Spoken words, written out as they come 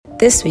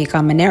This week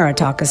on Monero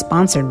Talk is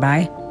sponsored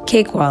by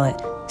Cake Wallet.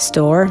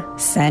 Store,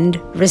 send,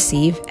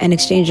 receive, and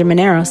exchange your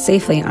Monero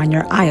safely on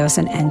your iOS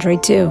and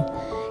Android too.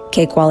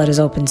 Cake Wallet is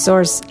open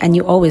source, and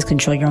you always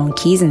control your own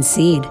keys and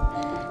seed.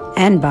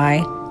 And by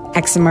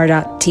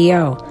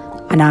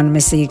Eximar.to.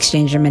 Anonymously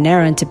exchange your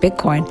Monero into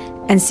Bitcoin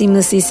and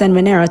seamlessly send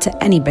Monero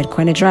to any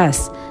Bitcoin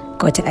address.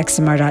 Go to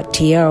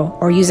Eximar.to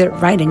or use it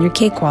right in your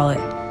Cake Wallet.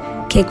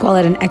 Cake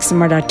Wallet and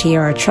Eximar.to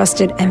are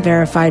trusted and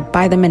verified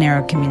by the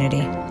Monero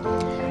community.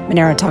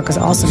 Monero Talk is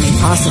also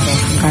made possible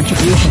from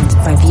contributions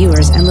by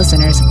viewers and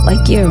listeners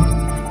like you.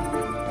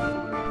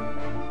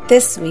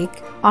 This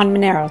week on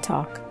Monero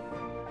Talk,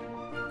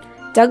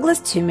 Douglas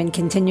Tuman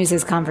continues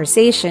his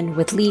conversation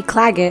with Lee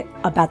Claggett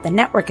about the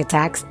network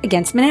attacks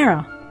against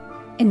Monero.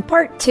 In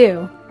part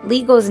 2,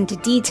 Lee goes into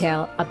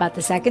detail about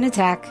the second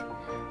attack,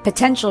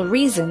 potential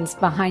reasons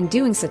behind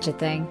doing such a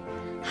thing,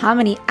 how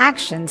many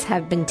actions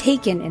have been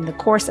taken in the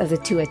course of the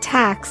 2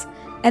 attacks,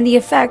 and the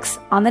effects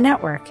on the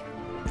network.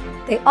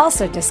 They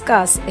also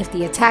discuss if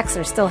the attacks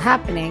are still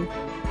happening,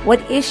 what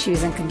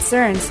issues and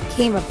concerns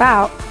came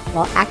about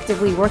while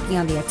actively working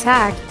on the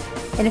attack,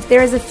 and if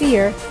there is a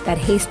fear that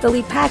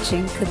hastily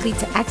patching could lead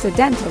to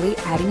accidentally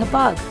adding a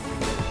bug.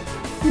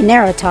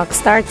 Monero Talk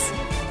starts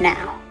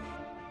now.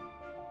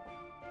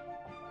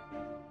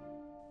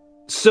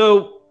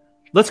 So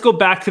let's go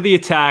back to the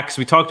attacks.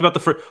 We talked about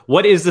the first.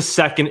 What is the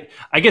second?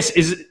 I guess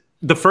is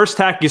the first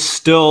attack is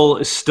still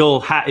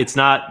it's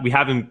not. We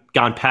haven't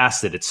gone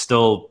past it. It's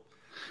still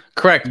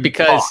correct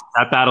because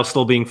that battle's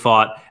still being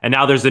fought, and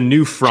now there's a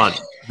new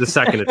front. The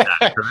second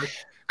attack,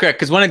 correct? Correct,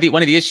 because one of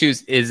the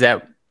issues is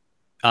that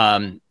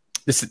a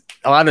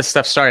lot of this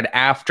stuff started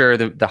after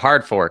the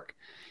hard fork,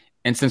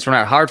 and since we're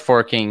not hard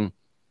forking,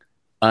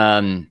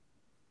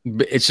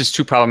 it's just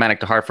too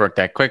problematic to hard fork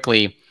that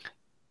quickly.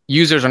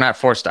 Users are not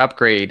forced to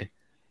upgrade,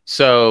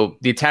 so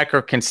the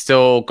attacker can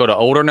still go to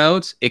older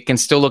nodes. It can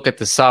still look at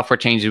the software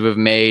changes we've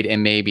made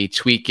and maybe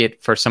tweak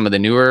it for some of the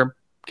newer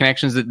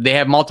connections. That they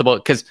have multiple,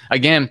 because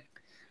again,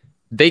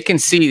 they can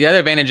see the other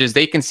advantage is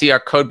they can see our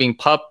code being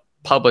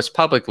published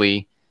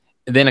publicly.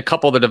 Then a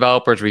couple of the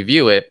developers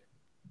review it.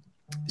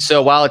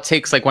 So while it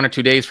takes like 1 or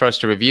 2 days for us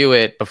to review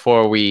it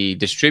before we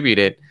distribute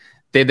it,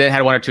 they then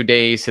had 1 or 2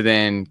 days to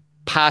then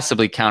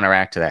possibly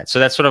counteract to that. So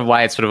that's sort of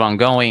why it's sort of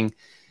ongoing.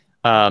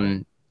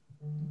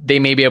 They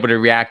may be able to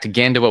react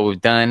again to what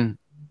we've done.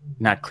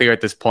 Not clear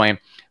at this point.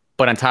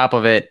 But on top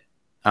of it,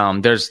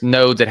 there's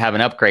nodes that haven't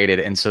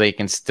upgraded, and so they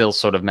can still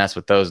sort of mess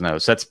with those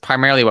nodes. So that's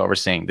primarily what we're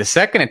seeing. The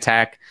second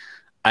attack,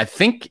 I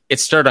think it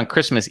started on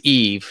Christmas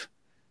Eve.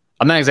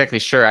 I'm not exactly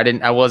sure.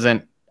 I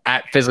wasn't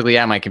physically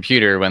at my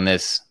computer when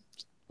this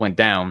went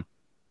down.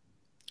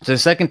 So the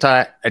second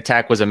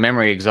attack was a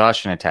memory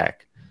exhaustion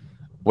attack,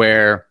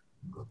 where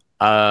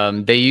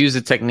they use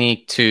a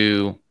technique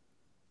to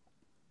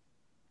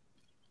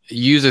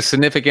use a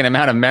significant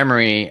amount of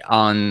memory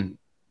on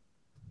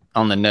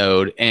the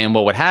node, and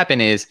what would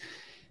happen is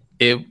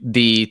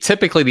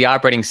typically the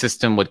operating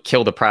system would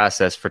kill the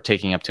process for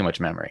taking up too much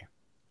memory.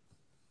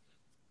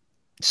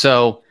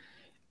 So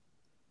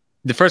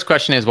the first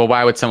question is, well,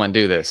 why would someone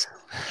do this?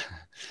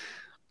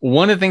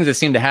 One of the things that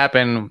seemed to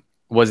happen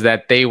was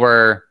that they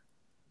were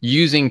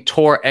using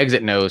Tor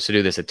exit nodes to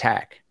do this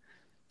attack.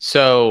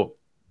 So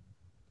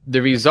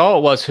the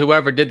result was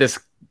whoever did this,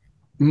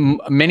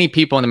 many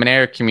people in the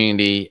Monero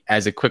community,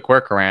 as a quick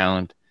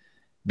workaround,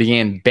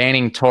 began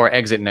banning Tor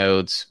exit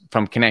nodes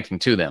from connecting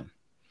to them.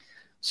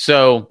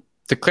 So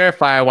to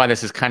clarify why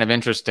this is kind of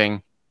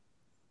interesting,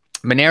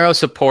 Monero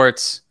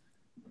supports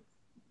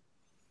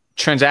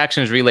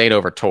transactions relayed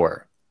over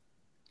Tor.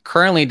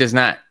 Currently does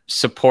not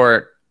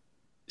support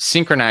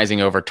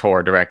synchronizing over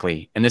Tor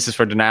directly. And this is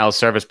for denial of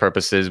service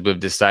purposes. We've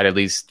decided, at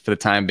least for the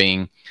time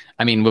being,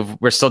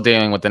 we're still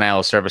dealing with denial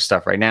of service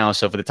stuff right now.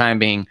 So for the time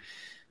being,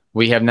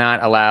 we have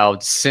not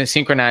allowed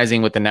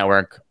synchronizing with the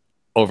network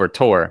over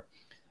Tor.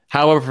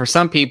 However, for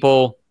some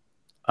people,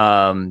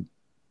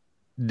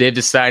 they've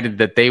decided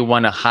that they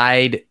want to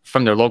hide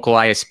from their local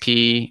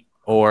ISP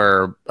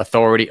or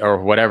authority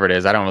or whatever it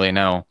is. I don't really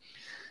know.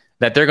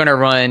 That they're going to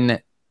run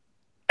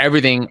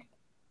everything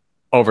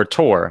over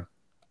Tor.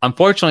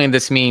 Unfortunately,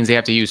 this means they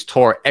have to use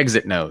Tor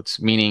exit nodes,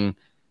 meaning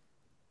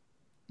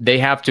they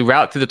have to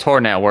route through the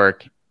Tor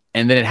network,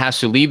 and then it has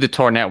to leave the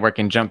Tor network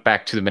and jump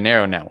back to the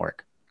Monero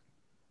network.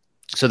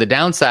 So the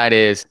downside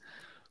is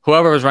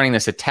whoever was running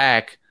this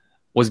attack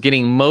was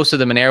getting most of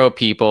the Monero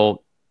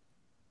people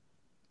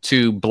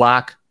to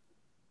block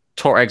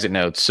Tor exit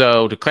nodes.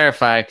 So to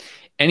clarify,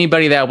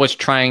 anybody that was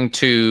trying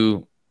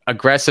to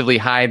aggressively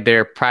hide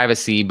their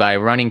privacy by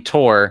running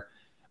Tor,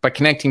 by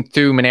connecting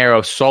through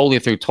Monero solely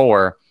through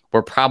Tor,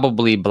 were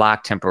probably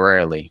blocked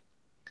temporarily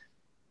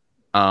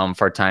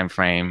for a time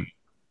frame.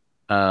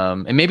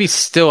 And maybe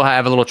still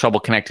have a little trouble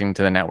connecting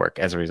to the network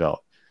as a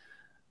result,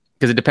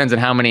 because it depends on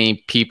how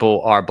many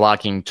people are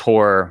blocking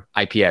Tor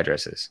IP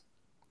addresses.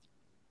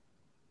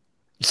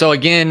 So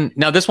again,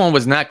 now this one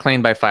was not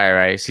claimed by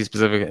FireEye.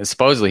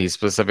 He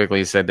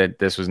specifically said that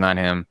this was not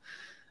him.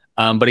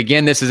 But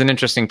again, this is an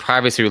interesting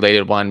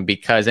privacy-related one,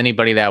 because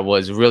anybody that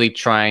was really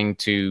trying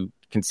to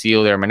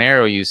conceal their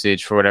Monero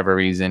usage for whatever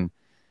reason,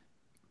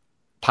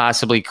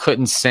 possibly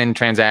couldn't send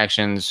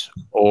transactions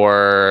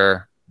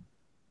or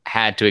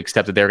had to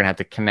accept that they're going to have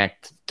to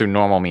connect through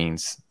normal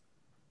means,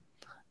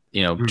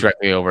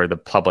 directly over the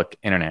public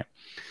internet.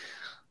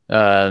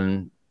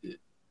 So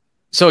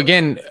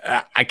again,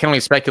 I can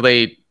only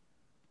speculate.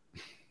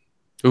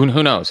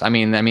 Who knows? I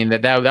mean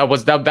that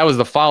was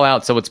the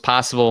fallout. So it's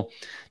possible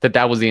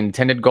that was the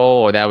intended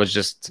goal, or that was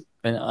just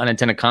an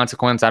unintended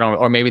consequence. I don't,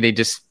 or maybe they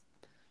just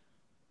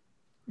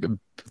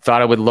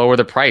thought it would lower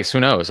the price. Who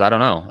knows? I don't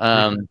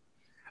know.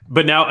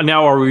 But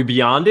now are we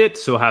beyond it?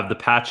 So have the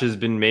patches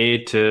been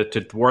made to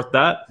thwart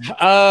that?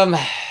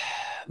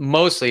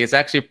 Mostly, it's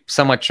actually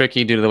somewhat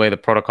tricky due to the way the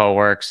protocol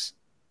works.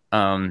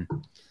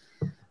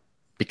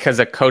 Because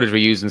the code is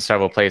reused in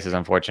several places,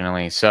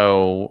 unfortunately.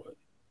 So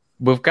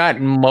we've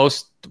gotten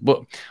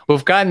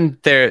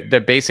their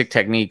basic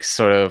techniques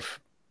sort of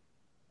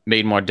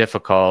made more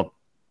difficult,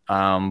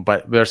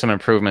 but there are some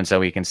improvements that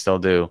we can still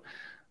do,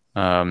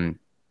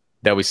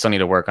 that we still need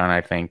to work on,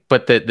 I think.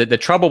 But the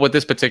trouble with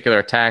this particular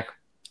attack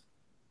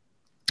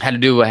had to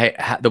do with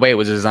the way it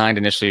was designed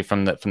initially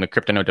from the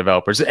CryptoNote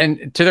developers.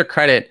 And to their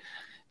credit,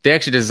 they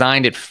actually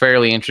designed it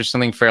fairly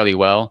interestingly, fairly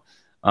well.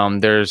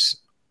 They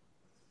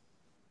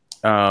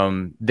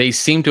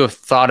seem to have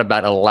thought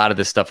about a lot of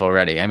this stuff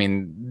already. I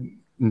mean,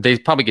 they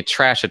probably get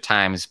trashed at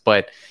times,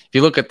 but if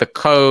you look at the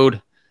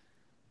code,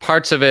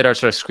 parts of it are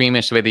sort of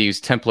squeamish the way they use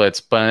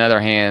templates, but on the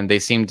other hand, they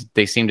seem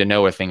to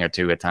know a thing or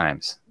two at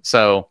times.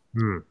 So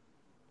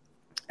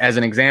as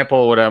an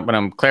example, what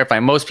I'm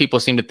clarifying, most people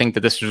seem to think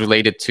that this was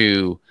related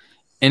to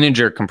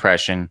integer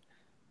compression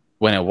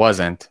when it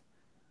wasn't.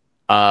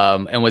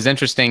 And what's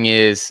interesting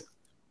is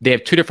they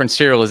have two different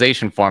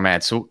serialization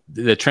formats. So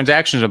the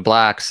transactions of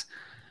blocks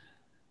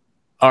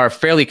are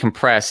fairly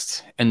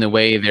compressed in the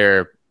way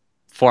they're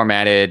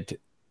formatted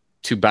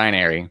to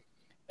binary,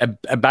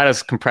 about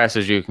as compressed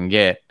as you can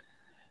get.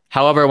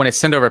 However, when it's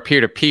sent over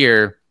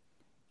peer-to-peer,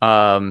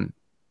 that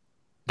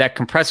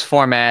compressed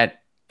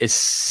format is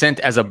sent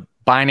as a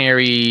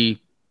binary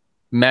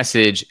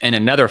message in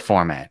another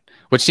format,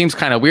 which seems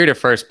kind of weird at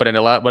first, but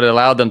what it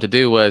allowed them to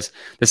do was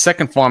the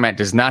second format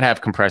does not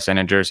have compressed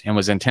integers and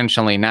was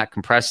intentionally not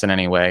compressed in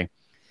any way,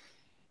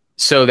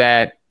 so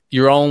that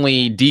you're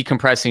only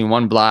decompressing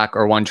one block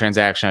or one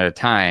transaction at a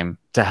time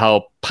to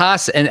help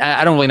and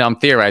I don't really know, I'm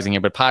theorizing here,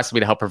 but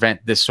possibly to help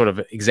prevent this sort of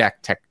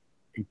exact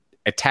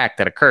attack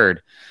that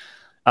occurred.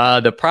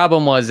 The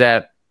problem was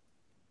that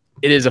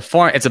it's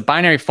a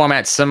binary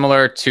format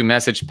similar to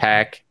message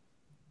pack,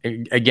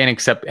 again,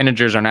 except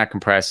integers are not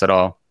compressed at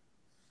all.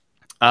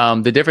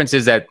 The difference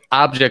is that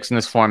objects in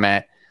this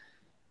format,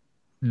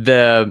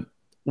 when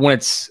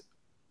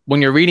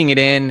you're reading it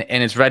in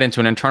and it's read into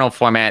an internal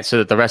format so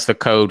that the rest of the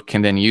code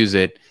can then use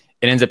it,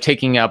 it ends up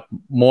taking up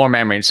more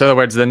memory. So in other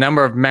words, the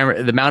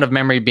amount of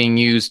memory being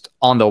used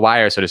on the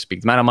wire, so to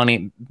speak, the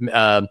amount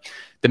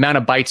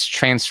of bytes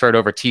transferred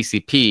over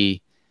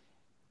TCP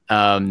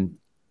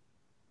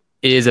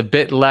is a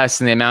bit less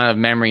than the amount of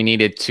memory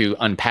needed to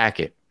unpack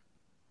it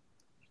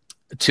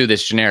to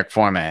this generic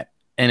format.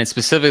 And it's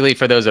specifically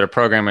for those that are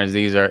programmers,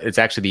 it's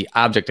actually the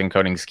object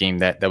encoding scheme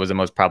that was the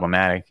most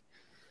problematic.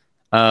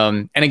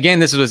 And again,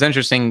 this was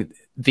interesting.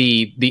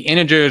 The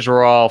integers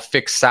were all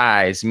fixed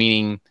size,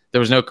 meaning there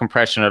was no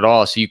compression at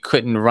all. So you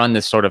couldn't run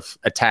this sort of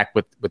attack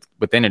with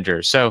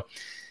integers. So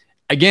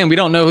again, we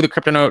don't know who the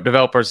CryptoNote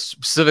developers,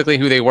 specifically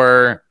who they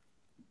were,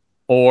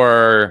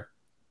 or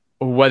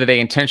whether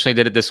they intentionally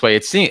did it this way.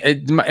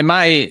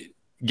 My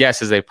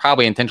guess is they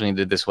probably intentionally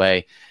did it this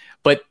way,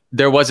 but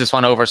there was this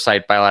one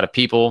oversight by a lot of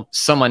people.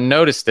 Someone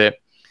noticed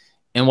it.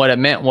 And what it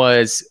meant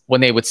was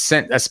when they would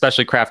send a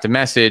specially crafted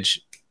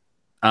message,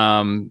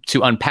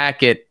 to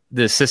unpack it,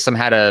 the system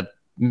had to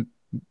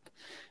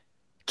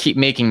keep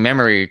making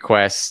memory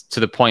requests to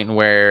the point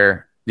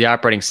where the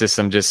operating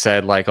system just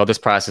said like, oh, this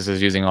process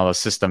is using all the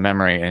system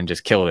memory, and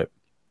just killed it.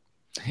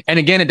 And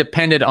again, it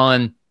depended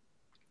on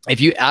if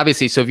you had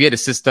a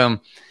system,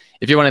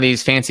 if you're one of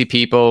these fancy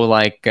people,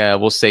 like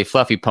we'll say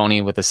Fluffy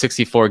Pony with a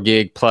 64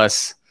 gig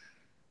plus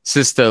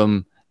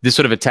system, this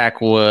sort of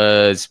attack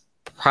was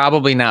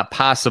probably not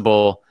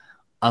possible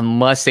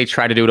unless they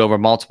try to do it over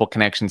multiple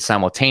connections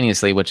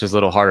simultaneously, which is a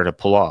little harder to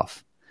pull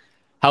off.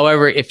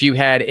 However, if you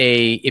had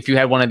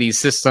one of these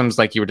systems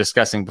like you were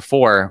discussing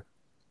before,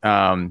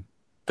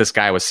 this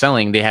guy was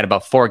selling, they had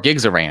about 4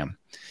 gigs of RAM.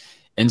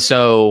 And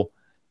so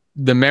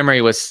the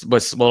memory was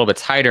a little bit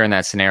tighter in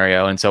that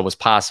scenario. And so it was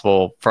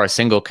possible for a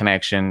single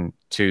connection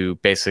to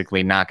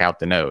basically knock out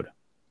the node.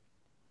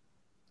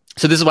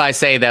 So this is why I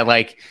say that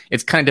like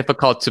it's kind of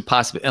difficult to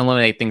possibly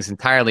eliminate things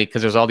entirely,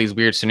 because there's all these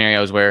weird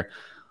scenarios where,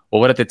 well,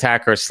 what if the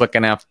attacker is slick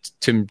enough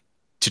to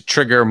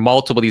trigger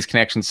multiple of these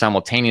connections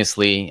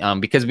simultaneously?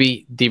 Because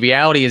the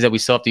reality is that we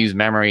still have to use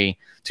memory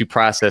to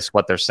process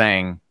what they're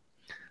saying,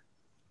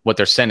 what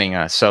they're sending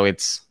us. So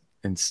it's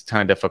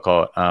kind of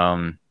difficult.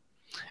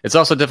 It's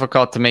also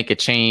difficult to make a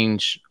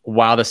change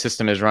while the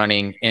system is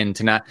running, and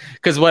to not,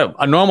 because what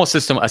a normal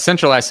system, a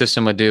centralized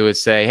system would do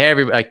is say, hey,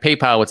 everybody, like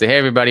PayPal would say, hey,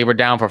 everybody, we're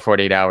down for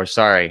 48 hours.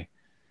 Sorry.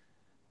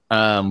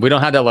 We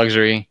don't have that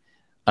luxury.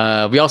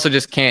 We also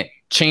just can't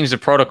change the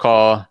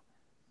protocol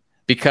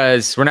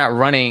because we're not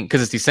running,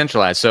 because it's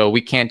decentralized. So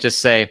we can't just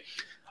say,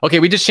 okay,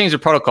 we just changed the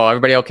protocol.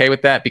 Everybody okay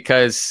with that?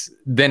 Because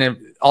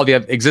then all the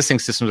existing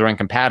systems are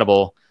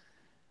incompatible.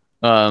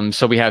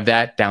 So we have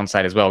that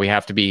downside as well. We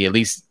have to be at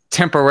least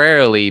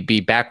temporarily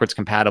be backwards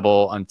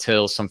compatible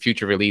until some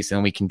future release,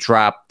 and we can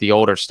drop the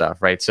older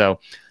stuff, right? So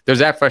there's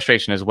that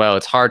frustration as well.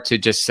 It's hard to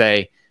just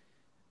say,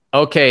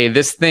 okay,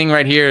 this thing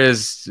right here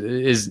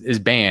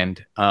is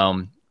banned,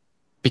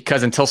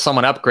 because until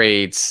someone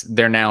upgrades,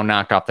 they're now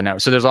knocked off the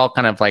network. So there's all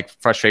kind of like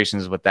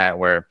frustrations with that,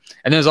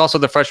 and there's also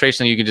the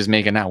frustration that you can just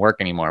make it not work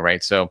anymore,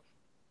 right? So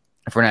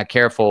if we're not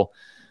careful,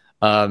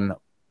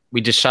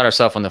 we just shot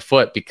ourselves in the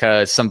foot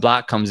because some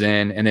block comes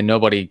in and then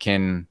nobody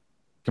can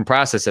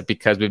process it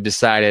because we've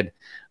decided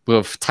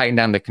we've tightened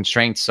down the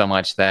constraints so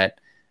much that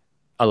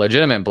a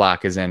legitimate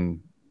block is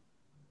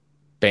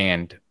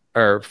banned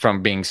or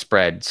from being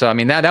spread. So I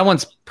mean that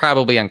one's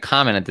probably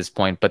uncommon at this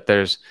point, but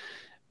there's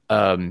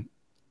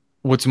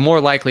what's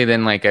more likely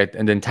than like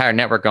an entire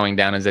network going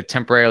down is that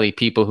temporarily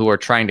people who are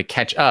trying to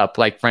catch up,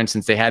 like for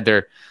instance, they had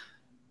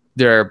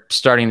they're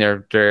starting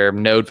their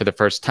node for the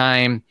first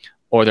time,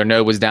 or their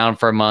node was down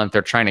for a month,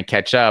 they're trying to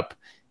catch up.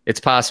 It's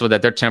possible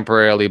that they're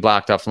temporarily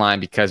blocked offline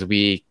because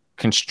we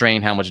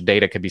constrain how much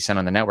data could be sent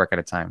on the network at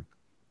a time.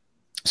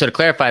 So to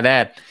clarify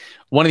that,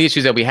 one of the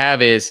issues that we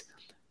have is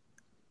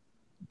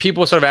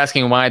people are sort of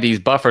asking why these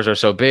buffers are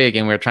so big,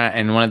 and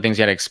and one of the things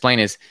you got to explain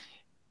is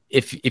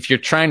if you're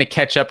trying to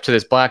catch up to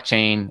this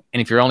blockchain,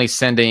 and if you're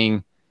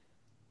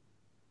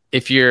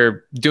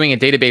doing a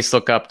database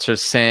lookup to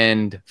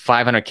send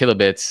 500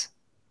 kilobits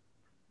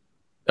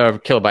or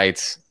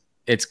kilobytes,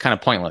 it's kind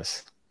of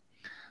pointless.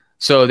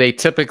 So they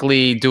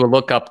typically do a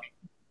lookup,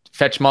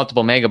 fetch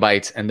multiple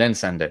megabytes, and then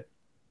send it.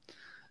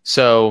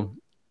 So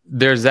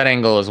there's that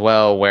angle as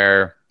well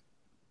where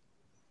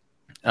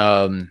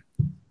to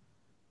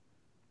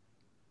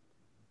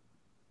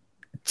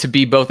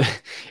be both,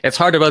 it's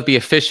hard to both be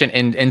efficient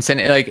and send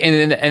like,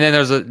 and then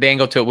there's the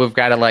angle to it. We've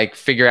got to like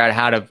figure out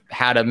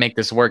how to make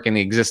this work in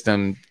the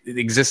existing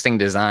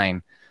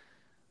design.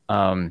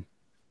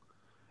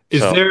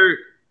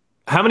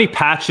 How many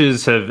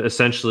patches have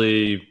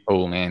essentially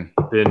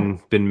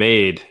been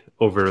made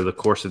over the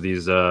course of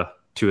these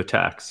two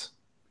attacks?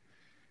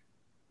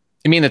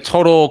 You mean the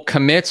total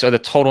commits or the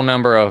total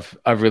number of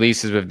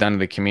releases we've done to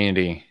the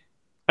community?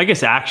 I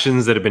guess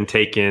actions that have been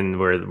taken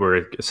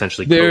where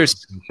essentially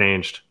there's been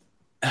changed.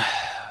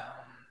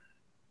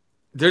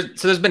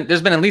 There's been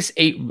at least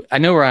 8. I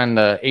know we're on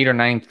the 8th or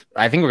 9th.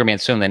 I think we're gonna be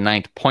soon the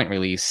 9th point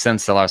release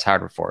since the last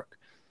hardware fork.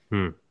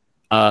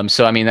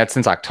 So I mean that's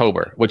since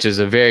October, which is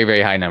a very,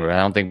 very high number. I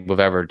don't think we've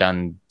ever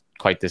done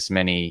quite this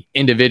many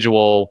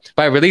individual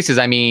by releases.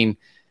 I mean,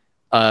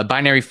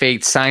 Binary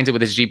Fate signs it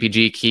with his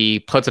GPG key,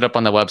 puts it up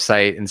on the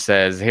website, and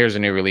says, "Here's a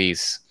new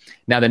release."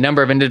 Now the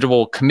number of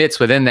individual commits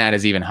within that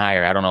is even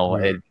higher. I don't know.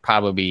 It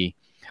probably,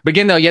 but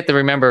again, though, you have to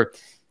remember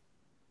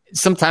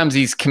sometimes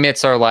these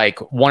commits are like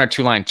 1 or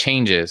 2 line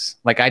changes.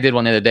 Like I did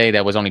one the other day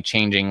that was only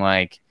changing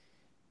like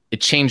it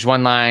changed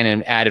 1 line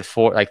and added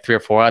 3 or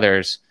 4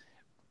 others.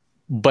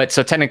 But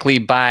so technically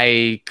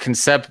by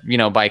concept,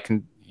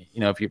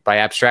 by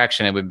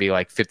abstraction, it would be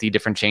like 50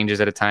 different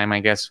changes at a time, I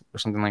guess, or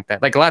something like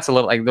that. Like lots of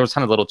there was a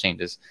ton of little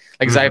changes.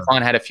 Like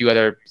Xiphon had a few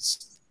other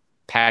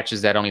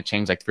patches that only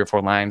changed like 3 or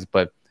 4 lines,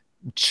 but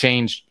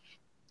changed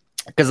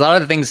because a lot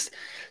of the things,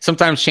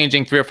 sometimes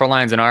changing 3 or 4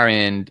 lines on our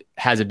end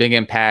has a big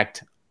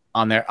impact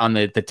on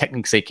the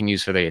techniques they can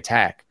use for the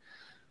attack.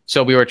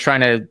 So we were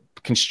trying to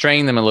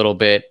constrain them a little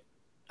bit.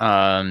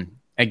 Again,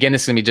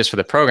 this is going to be just for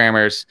the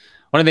programmers.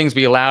 One of the things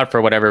we allowed,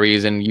 for whatever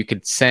reason, you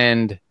could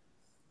send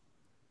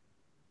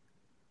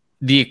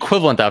the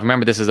equivalent of,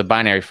 remember this is a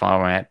binary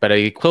format, but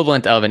the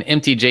equivalent of an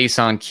empty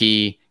JSON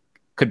key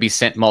could be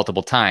sent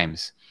multiple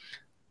times.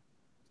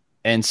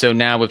 And so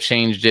now we've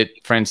changed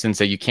it, for instance,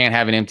 that you can't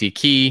have an empty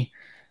key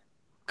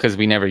because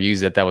we never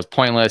used it. That was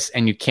pointless.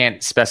 And you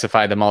can't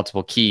specify the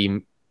multiple key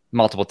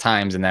multiple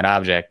times in that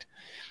object.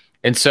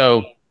 And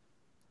so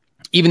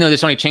even though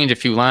this only changed a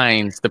few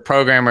lines,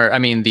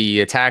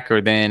 the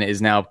attacker then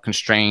is now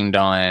constrained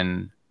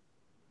on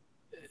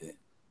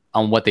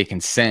what they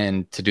can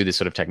send to do this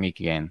sort of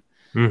technique again.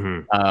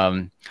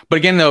 But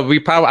again, though,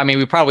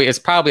 it's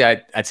probably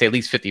I'd say at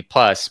least 50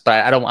 plus.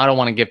 But I don't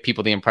want to give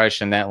people the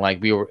impression that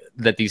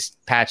that these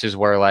patches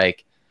were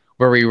like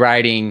we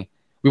weren't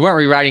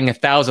rewriting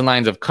 1,000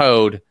 lines of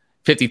code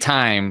 50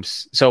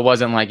 times. So it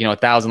wasn't like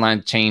 1,000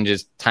 line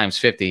changes times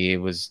 50.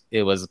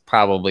 It was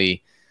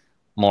probably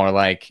more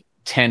like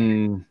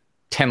 10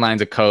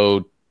 lines of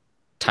code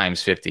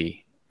times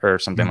 50 or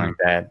something like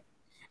that.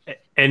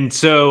 And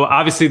so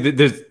obviously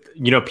there's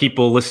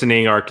people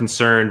listening are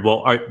concerned.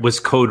 Well, was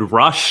code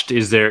rushed?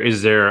 Is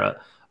there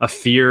a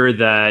fear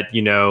that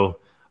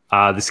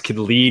this could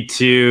lead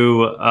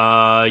to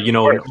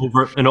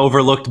an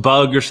overlooked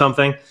bug or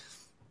something?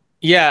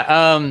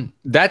 Yeah,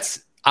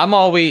 I'm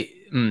always,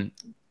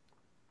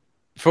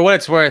 for what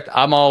it's worth,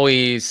 I'm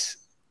always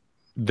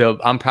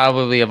I'm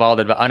probably of all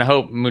the, and I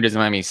hope Moo doesn't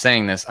mind me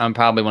saying this, I'm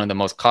probably one of the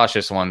most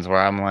cautious ones where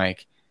I'm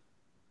like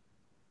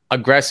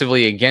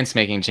aggressively against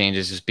making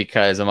changes just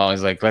because I'm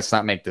always like, let's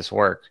not make this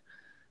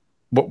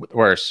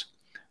worse.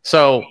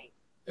 So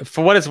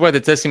for what it's worth,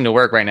 it does seem to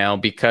work right now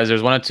because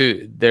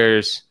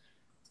there's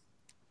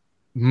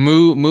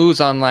Moo's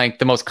on like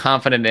the most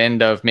confident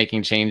end of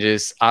making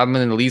changes. I'm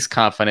in the least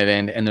confident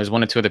end, and there's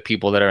one or two other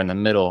people that are in the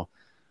middle.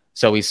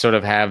 So we sort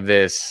of have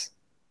this.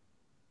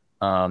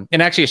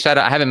 And actually, a shout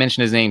out, I haven't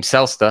mentioned his name,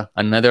 Selsta,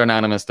 another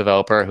anonymous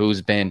developer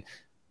who's been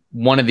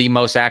one of the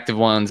most active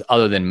ones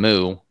other than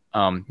Moo.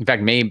 In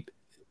fact,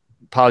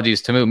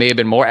 apologies to Moo, may have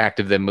been more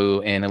active than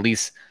Moo and at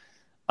least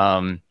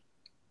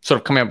sort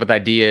of coming up with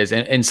ideas.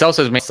 And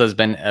Selsta has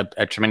been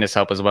a tremendous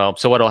help as well.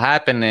 So what will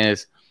happen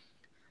is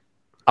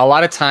a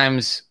lot of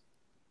times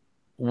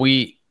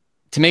to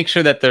make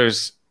sure that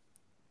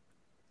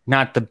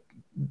nothing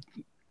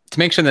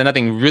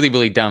really,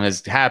 really dumb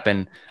has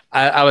happened,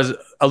 I was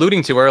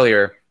alluding to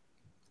earlier,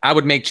 I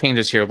would make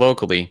changes here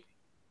locally.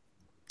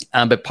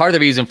 But part of the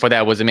reason for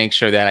that was to make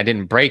sure that I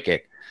didn't break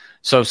it.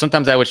 So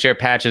sometimes I would share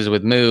patches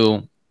with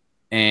Moo,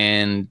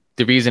 and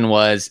the reason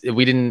was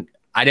I didn't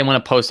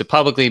want to post it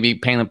publicly,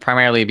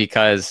 primarily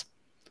because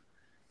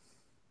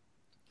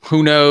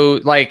who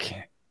knows,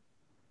 like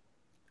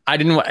I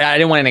didn't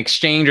want an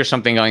exchange or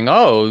something going,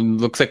 oh,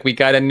 looks like we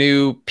got a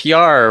new PR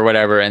or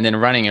whatever, and then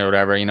running it or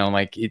whatever,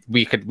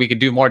 we could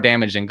do more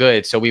damage than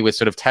good. So we would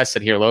sort of test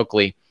it here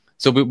locally.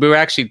 So we were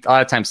actually a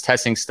lot of times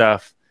testing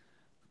stuff.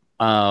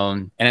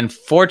 And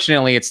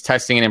unfortunately it's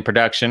testing it in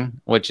production,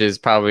 which is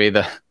probably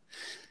the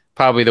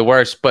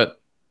worst.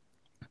 But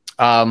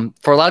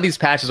for a lot of these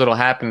patches, what'll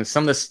happen is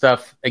some of the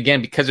stuff,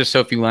 again, because there's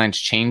so few lines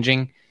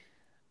changing,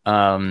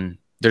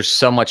 there's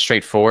so much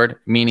straightforward,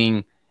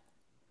 meaning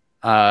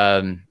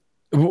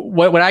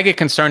what I get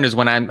concerned is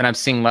when I'm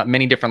seeing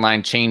many different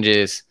line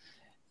changes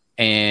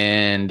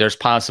and there's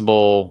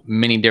possible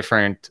many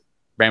different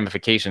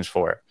ramifications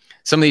for it.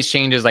 Some of these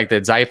changes like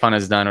that Xiphon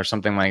has done or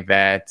something like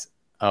that,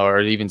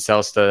 or even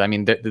Selsta, I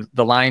mean,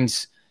 the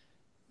lines,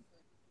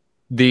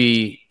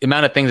 the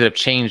amount of things that have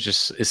changed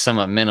is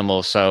somewhat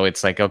minimal. So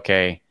it's like,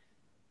 okay,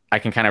 I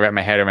can kind of wrap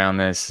my head around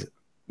this.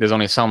 There's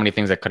only so many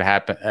things that could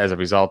happen as a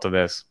result of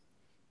this.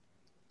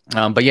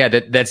 But yeah,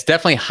 that's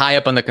definitely high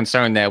up on the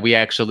concern that we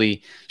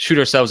actually shoot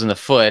ourselves in the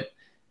foot,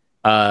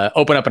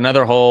 open up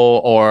another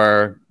hole,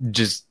 or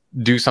just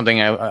do something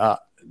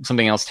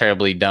else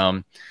terribly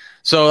dumb.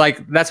 So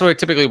like that's where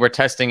typically we're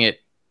testing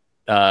it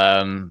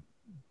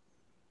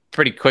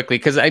pretty quickly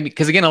because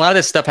again, a lot of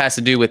this stuff has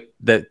to do with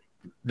the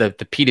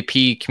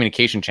P2P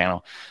communication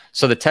channel.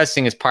 So the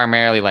testing is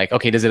primarily like,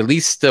 okay, does it at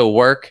least still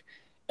work?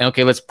 And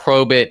okay, let's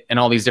probe it in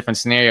all these different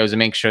scenarios and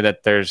make sure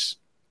that there's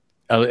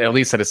at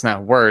least that it's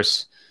not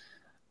worse.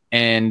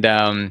 And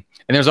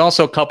there's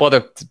also a couple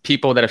other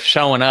people that have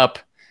shown up.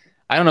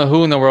 I don't know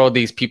who in the world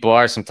these people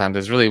are sometimes.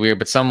 It's really weird,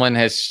 but someone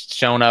has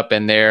shown up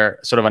and they're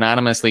sort of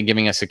anonymously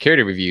giving us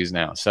security reviews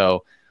now.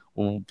 So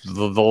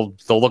they'll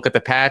look at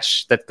the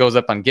patch that goes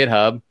up on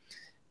GitHub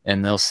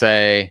and they'll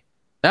say,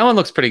 that one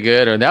looks pretty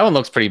good or that one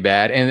looks pretty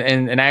bad.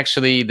 And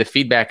actually the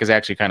feedback is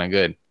actually kind of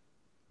good.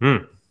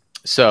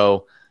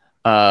 So,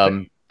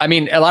 I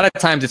mean, a lot of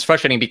times it's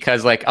frustrating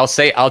because like I'll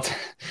say to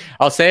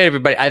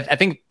everybody, I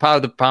think part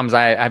of the problem is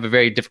I have a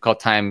very difficult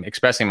time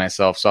expressing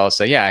myself. So I'll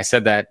say, yeah, I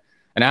said that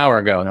an hour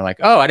ago. And they're like,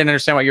 oh, I didn't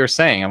understand what you were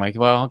saying. I'm like,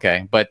 well,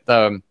 okay. But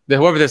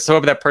whoever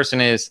that person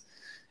is,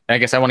 and I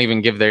guess I won't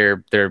even give their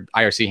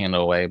IRC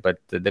handle away, but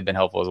they've been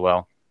helpful as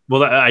well.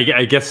 Well,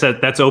 I guess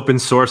that's open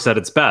source at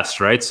its best,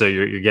 right? So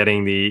you're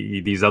getting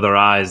these other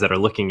eyes that are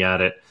looking at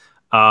it.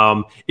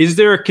 Is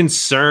there a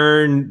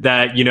concern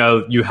that,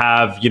 you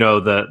have,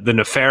 the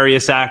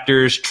nefarious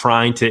actors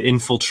trying to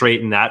infiltrate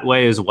in that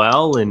way as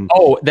well? And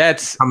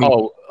yeah. I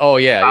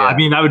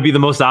mean, that would be the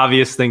most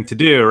obvious thing to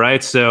do,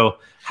 right? So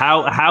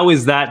how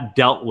is that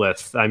dealt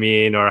with? I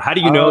mean, or how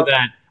do you know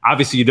that?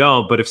 Obviously you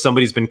don't, but if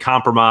somebody's been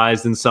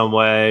compromised in some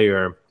way,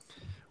 or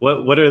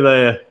what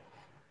are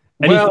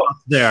any thoughts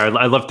there?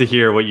 I'd love to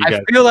hear what you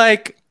guys feel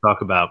like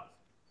talk about.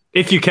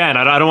 If you can,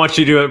 I don't want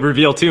you to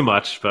reveal too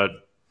much, but.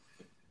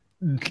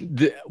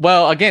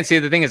 Well, again, see,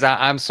 the thing is,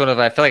 I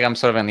feel like I'm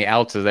sort of on the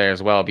outs there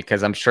as well,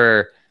 because I'm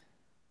sure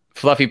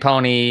Fluffy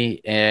Pony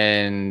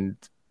and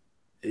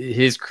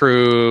his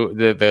crew,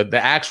 the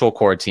actual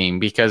core team,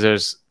 because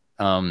there's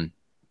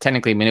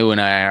technically Manu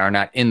and I are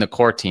not in the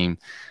core team.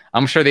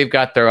 I'm sure they've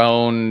got their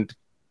own,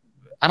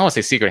 I don't want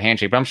to say secret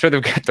handshake, but I'm sure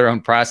they've got their own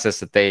process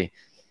that they,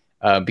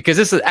 because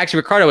this is actually,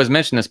 Ricardo has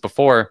mentioned this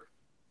before,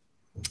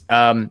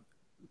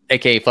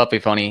 aka Fluffy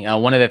Pony.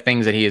 One of the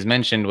things that he has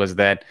mentioned was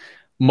that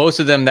most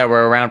of them that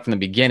were around from the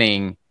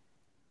beginning,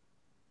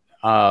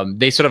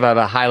 they sort of have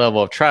a high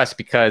level of trust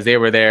because they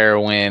were there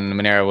when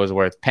Monero was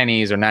worth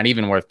pennies or not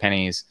even worth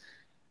pennies.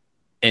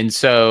 And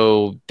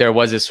so there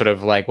was this sort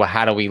of like, well,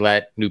 how do we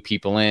let new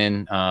people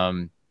in?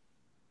 And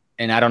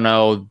I don't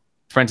know,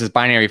 for instance,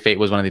 Binary Fate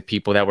was one of the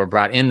people that were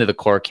brought into the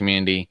core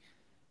community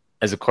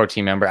as a core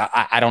team member.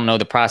 I don't know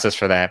the process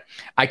for that.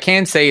 I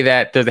can say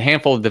that there's a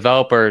handful of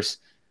developers.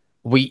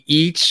 We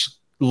each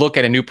look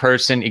at a new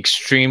person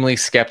extremely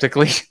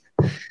skeptically,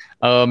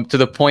 to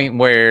the point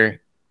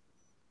where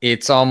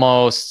it's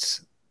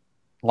almost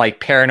like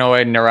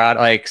paranoid,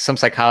 neurotic. Like some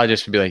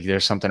psychologist would be like,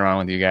 "There's something wrong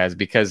with you guys,"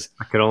 because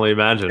I can only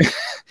imagine.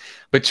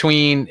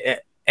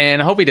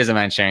 And I hope he doesn't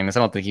mind sharing this. I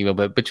don't think he will,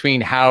 but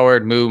between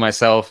Howard, Moo,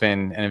 myself,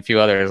 and a few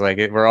others, like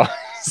we're all,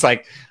 it's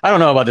like, I don't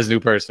know about this new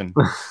person.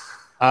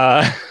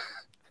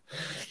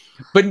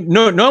 But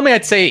no, normally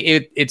I'd say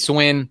it's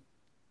when,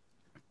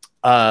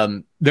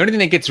 the only thing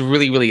that gets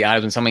really, really odd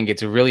is when someone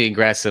gets really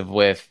aggressive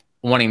with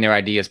wanting their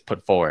ideas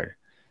put forward.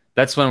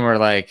 That's when we're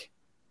like,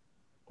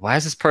 why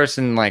is this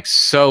person like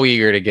so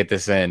eager to get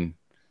this in?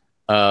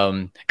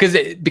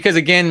 Because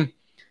again,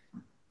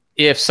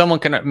 if someone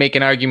can make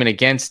an argument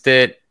against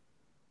it,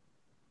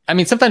 I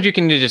mean, sometimes you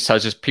can just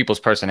touch just people's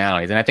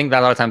personalities. And I think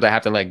that a lot of times I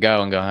have to let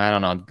go and go, I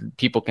don't know,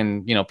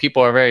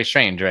 people are very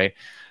strange, right?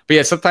 But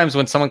yeah, sometimes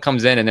when someone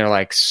comes in and they're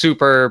like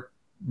super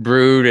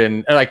rude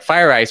and like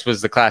Fire Ice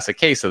was the classic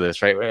case of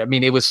this, right? I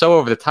mean, it was so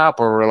over the top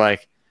where we're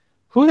like,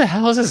 who the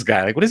hell is this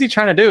guy? Like, what is he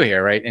trying to do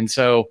here, right? And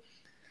so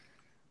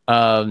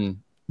at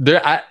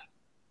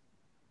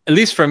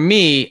least for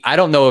me, I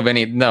don't know of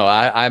any. No,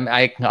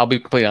 I'll be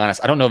completely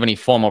honest. I don't know of any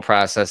formal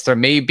process. There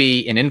may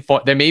be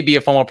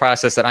a formal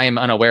process that I am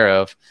unaware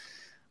of.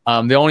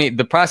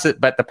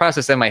 The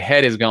process in my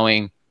head is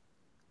going.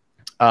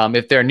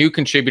 If they're a new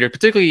contributor,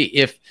 particularly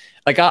if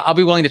like I'll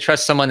be willing to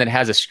trust someone that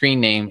has a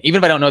screen name, even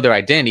if I don't know their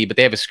identity, but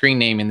they have a screen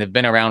name and they've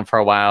been around for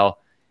a while,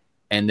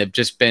 and they've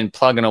just been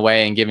plugging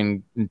away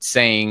and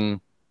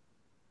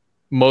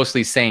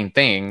mostly saying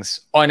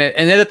things. Oh, and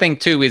another thing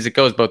too is it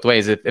goes both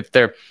ways.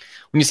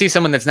 When you see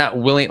someone that's not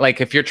willing,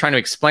 like if you're trying to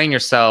explain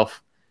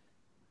yourself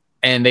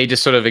and they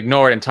just sort of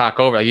ignore it and talk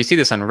over, like you see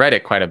this on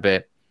Reddit quite a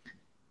bit,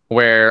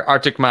 where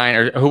Arctic Mind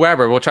or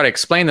whoever will try to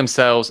explain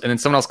themselves and then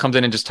someone else comes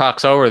in and just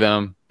talks over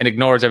them and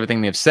ignores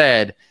everything they've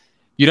said.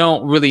 You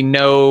don't really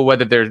know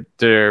whether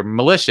they're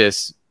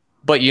malicious,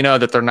 but you know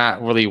that they're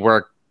not really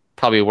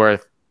probably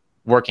worth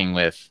working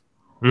with.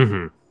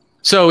 Mm-hmm.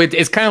 So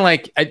it's kind of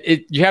like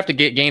you have to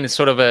gain a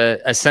sort of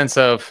a sense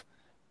of,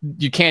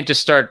 you can't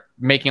just start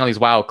making all these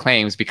wild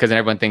claims because then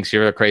everyone thinks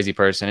you're a crazy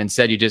person.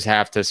 Instead, you just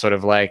have to sort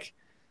of like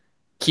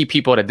keep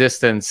people at a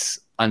distance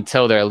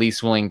until they're at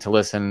least willing to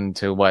listen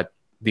to what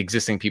the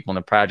existing people in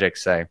the project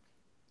say.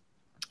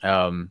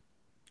 Yeah,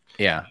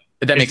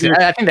 that makes sense.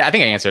 I think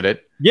I answered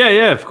it.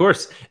 Yeah, of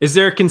course. Is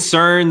there a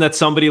concern that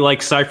somebody like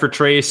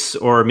CipherTrace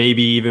or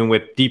maybe even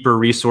with deeper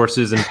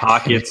resources and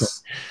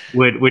pockets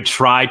would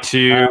try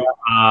to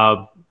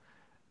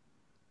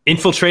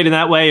infiltrate in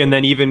that way and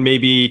then even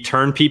maybe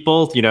turn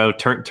people,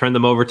 turn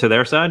them over to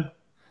their side?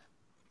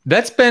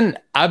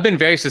 I've been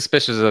very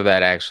suspicious of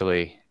that,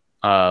 actually.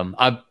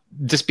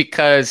 Just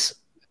because,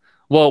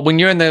 well, when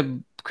you're in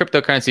the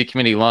cryptocurrency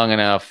community long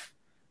enough,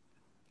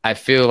 I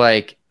feel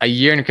like a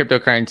year in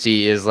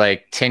cryptocurrency is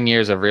like 10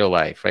 years of real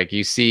life. Like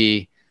you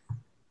see,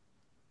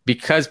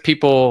 because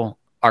people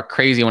are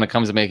crazy when it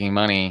comes to making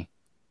money,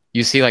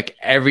 you see like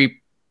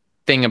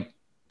everything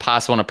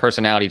possible in a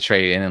personality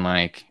trait in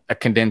like a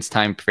condensed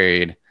time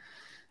period,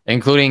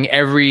 including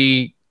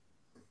every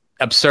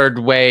absurd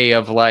way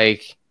of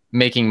like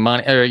making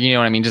money, or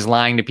just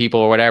lying to people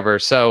or whatever.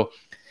 So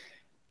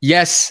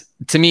yes,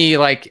 to me,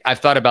 like I've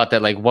thought about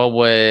that, like what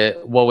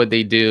would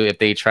they do if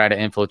they try to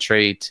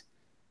infiltrate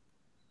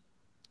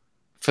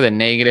for the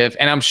negative?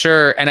 And I'm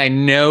sure, and I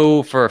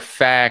know for a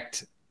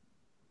fact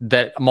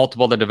that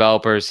multiple of the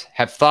developers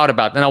have thought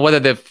about, now whether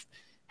I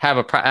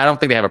don't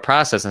think they have a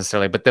process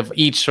necessarily, but they've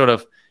each sort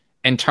of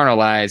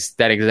internalized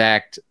that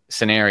exact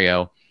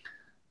scenario.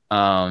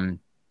 And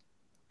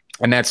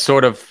that's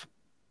sort of,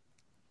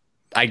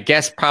 I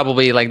guess,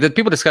 probably like the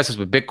people discuss this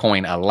with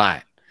Bitcoin a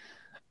lot.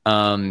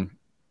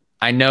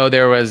 I know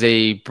there was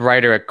a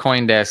writer at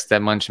CoinDesk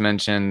that Munch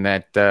mentioned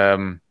that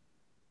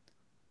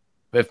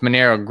if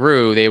Monero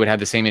grew, they would have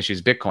the same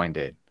issues Bitcoin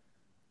did,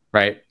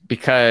 right?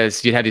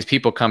 Because you had these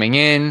people coming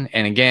in,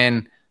 and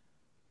again,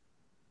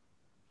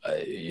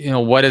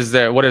 what is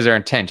their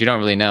intent? You don't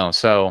really know.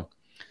 So,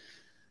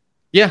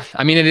 yeah,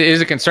 I mean, it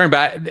is a concern,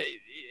 but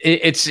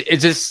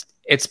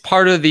it's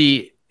part of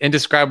the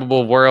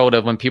indescribable world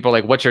of when people are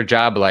like, "What's your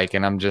job like?"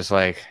 And I'm just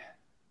like,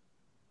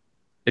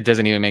 it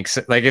doesn't even make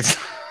sense. Like it's.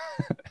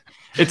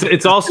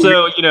 It's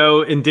also,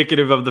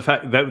 indicative of the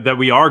fact that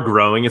we are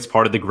growing. It's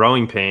part of the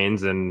growing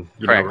pains, and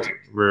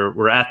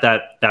we're at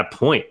that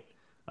point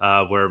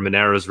where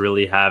Monero is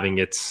really having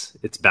its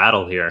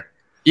battle here.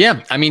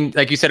 Yeah, I mean,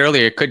 like you said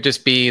earlier, it could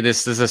just be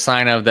this is a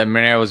sign of that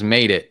Monero's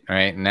made it,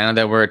 right? Now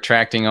that we're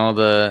attracting all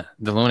the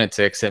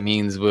lunatics, it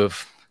means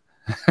we've.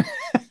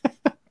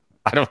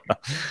 I don't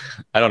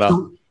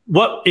know.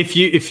 What if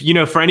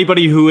for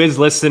anybody who is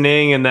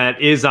listening and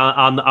that is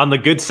on the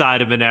good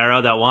side of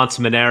Monero, that wants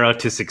Monero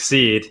to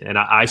succeed, and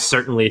I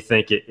certainly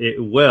think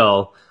it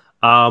will.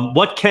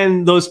 What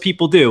can those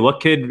people do? What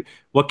can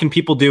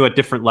people do at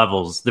different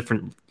levels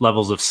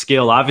of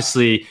skill?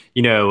 Obviously,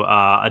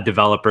 a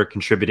developer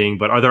contributing,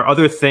 but are there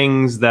other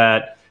things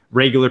that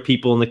regular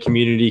people in the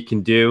community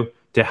can do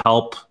to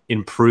help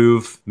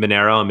improve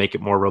Monero and make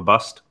it more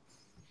robust?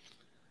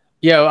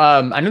 Yeah,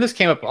 I know this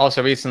came up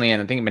also recently,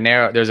 and I think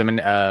Monero. There's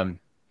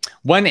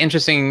one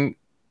interesting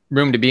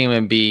room to be in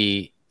would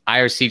be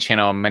IRC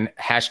channel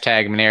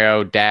hashtag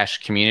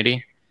Monero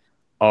community,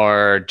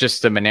 or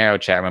just the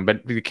Monero chat room.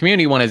 But the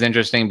community one is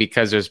interesting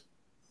because there's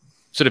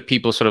sort of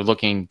people sort of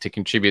looking to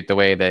contribute the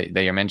way that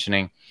you're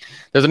mentioning.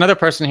 There's another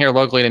person here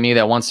locally to me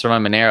that wants to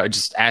run Monero.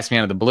 Just asked me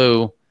out of the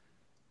blue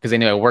because they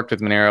knew I worked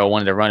with Monero,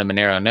 wanted to run a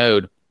Monero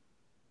node,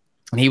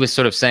 and he was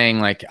sort of saying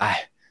like,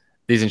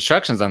 these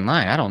instructions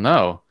online, I don't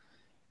know.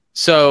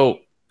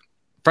 So,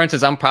 for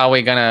instance, I'm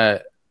probably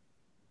gonna,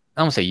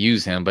 I won't say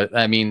use him, but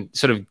I mean,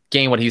 sort of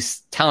gain what he's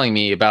telling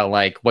me about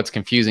like what's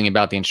confusing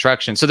about the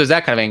instructions. So there's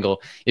that kind of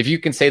angle. If you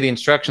can say the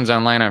instructions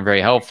online aren't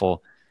very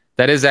helpful,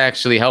 that is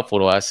actually helpful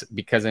to us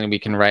because then we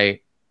can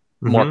write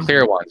more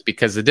clear ones.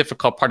 Because the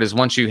difficult part is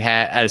once you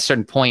have at a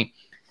certain point,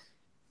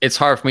 it's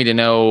hard for me to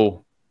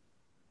know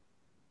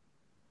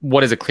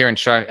what is a clear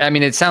instruction. I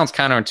mean, it sounds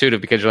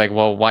counterintuitive because you're like,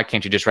 well, why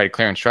can't you just write a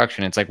clear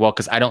instruction? It's like, well,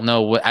 because I don't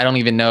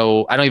even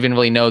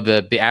really know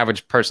the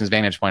average person's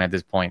vantage point at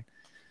this point.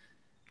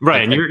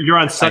 Right, and you're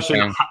on such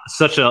a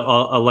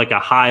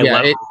high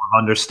level of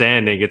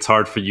understanding. It's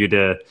hard for you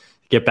to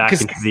get back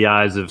into the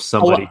eyes of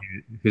somebody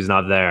who's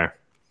not there.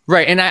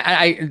 Right,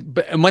 and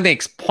but when they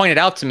point it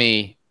out to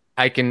me,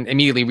 I can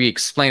immediately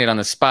re-explain it on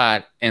the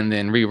spot and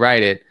then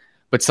rewrite it.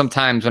 But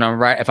sometimes when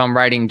if I'm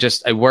writing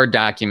just a Word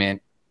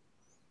document,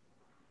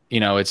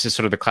 it's just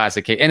sort of the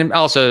classic case. And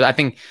also, I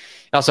think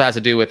it also has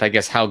to do with, I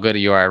guess, how good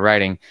you are at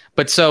writing.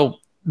 But so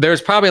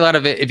there's probably a lot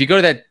of it. If you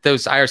go to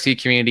those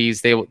IRC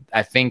communities,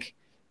 I think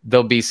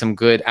there'll be some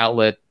good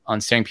outlet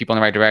on steering people in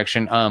the right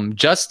direction.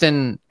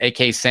 Justin,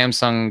 aka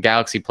Samsung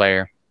Galaxy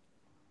Player,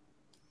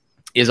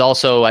 is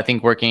also, I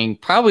think, working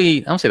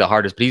probably, I don't say the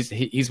hardest, but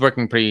he's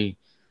working pretty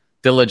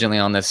diligently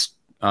on this.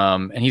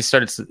 And he's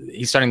starting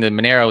the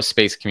Monero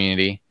space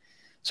community.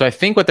 So I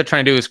think what they're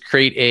trying to do is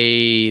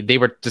they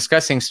were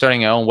discussing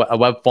starting a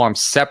web forum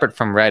separate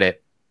from Reddit.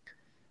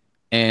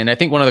 And I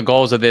think one of the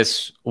goals of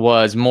this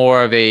was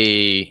more of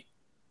a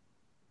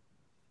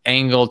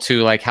angle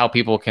to like how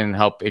people can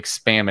help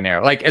expand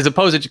Monero. Like as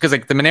opposed to, because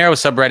like the Monero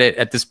subreddit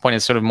at this point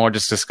is sort of more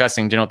just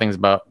discussing general things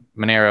about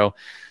Monero.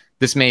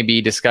 This may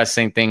be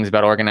discussing things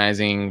about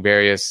organizing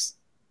various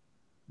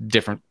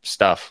different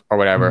stuff or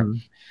whatever. Mm-hmm.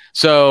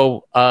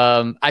 So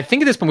I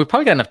think at this point, we've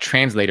probably got enough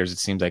translators, it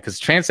seems like, because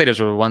translators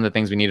were one of the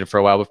things we needed for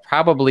a while. We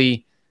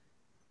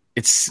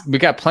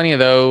got plenty of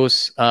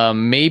those.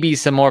 Maybe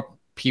some more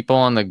people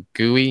on the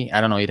GUI.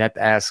 I don't know. You'd have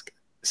to ask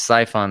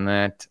Saif on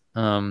that.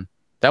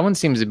 That one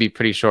seems to be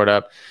pretty short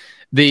up.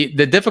 The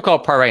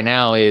difficult part right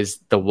now is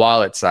the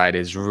wallet side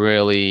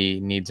really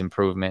needs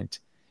improvement.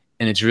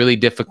 And it's really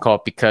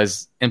difficult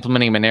because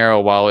implementing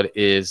Monero wallet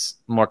is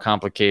more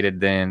complicated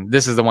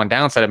this is the one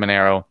downside of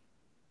Monero.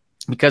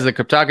 Because of the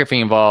cryptography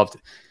involved,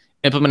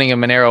 implementing a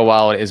Monero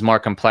wallet is more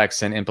complex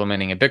than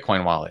implementing a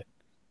Bitcoin wallet,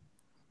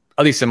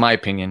 at least in my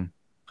opinion.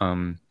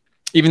 Even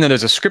though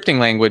there's a scripting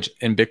language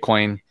in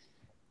Bitcoin,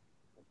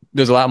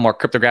 there's a lot more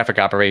cryptographic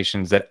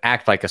operations that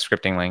act like a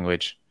scripting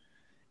language.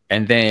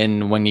 And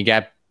then when you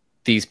get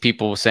these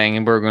people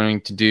saying, we're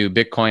going to do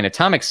Bitcoin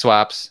atomic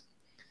swaps,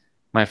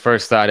 my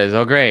first thought is,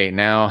 oh, great.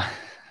 Now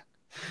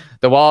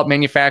the wallet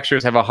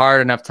manufacturers have a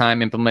hard enough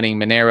time implementing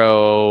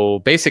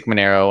Monero, basic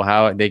Monero,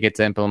 how they get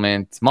to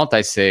implement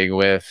multi-sig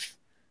with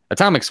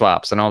atomic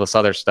swaps and all this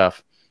other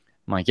stuff.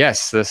 I'm like,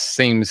 yes, this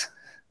seems...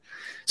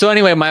 So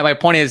anyway, my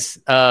point is,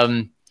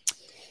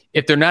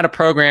 if they're not a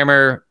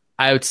programmer,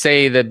 I would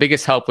say the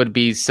biggest help would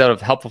be sort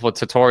of helpful for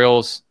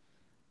tutorials,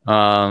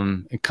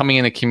 coming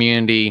in the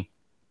community,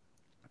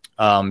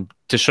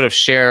 to sort of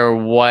share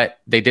what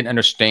they didn't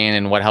understand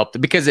and what helped.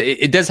 Because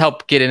it does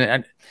help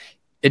it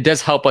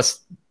does help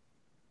us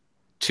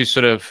to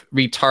sort of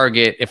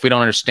retarget if we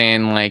don't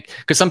understand, like,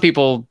 because some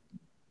people,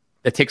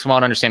 it takes a while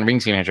to understand ring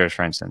signatures,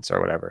 for instance,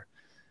 or whatever.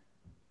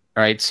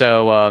 All right.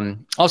 So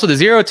also the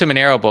Zero to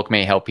Monero book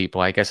may help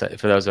people, I guess,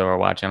 for those that are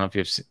watching. I don't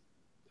know if you've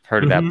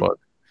heard of that book.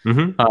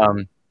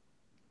 Mm-hmm.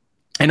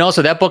 And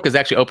also that book is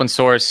actually open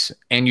source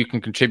and you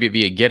can contribute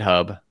via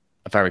GitHub,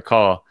 if I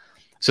recall.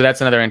 So that's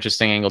another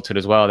interesting angle to it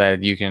as well,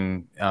 that you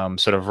can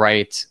sort of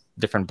write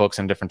different books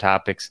on different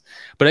topics.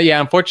 But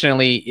yeah,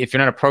 unfortunately, if you're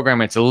not a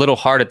programmer, it's a little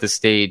hard at this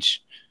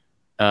stage.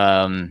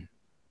 Other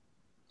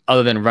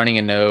than running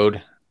a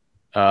node,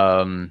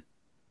 and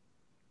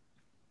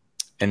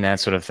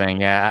that sort of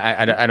thing.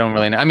 Yeah, I don't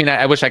really know. I mean,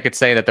 I wish I could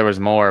say that there was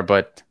more,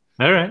 but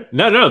all right,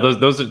 no,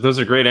 those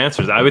are great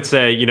answers. I would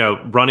say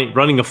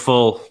running a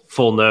full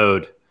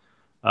node,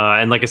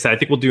 and like I said, I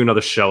think we'll do another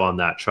show on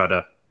that. Try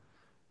to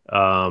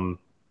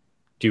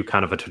do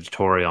kind of a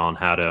tutorial on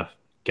how to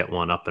get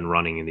one up and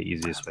running in the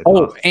easiest way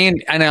possible.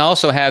 And I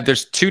also have,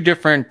 there's 2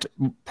 different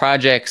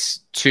projects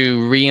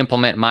to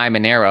re-implement My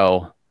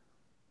Monero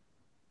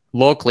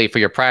locally for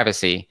your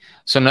privacy.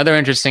 So another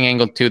interesting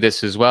angle to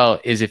this as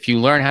well is if you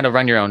learn how to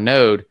run your own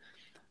node,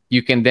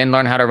 you can then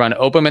learn how to run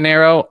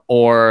OpenMonero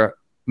or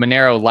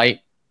Monero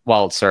Lite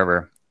wallet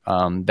server.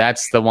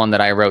 That's the one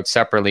that I wrote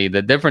separately.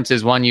 The difference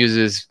is one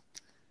uses,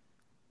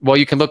 well,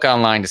 you can look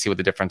online to see what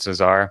the differences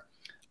are.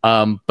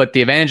 But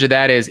the advantage of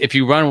that is if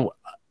you run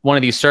one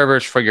of these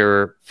servers for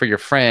your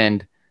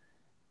friend,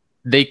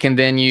 they can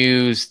then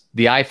use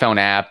the iPhone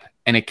app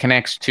and it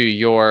connects to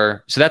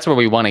your. So that's where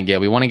we want to get.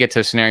 We want to get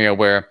to a scenario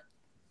where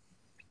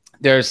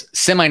there's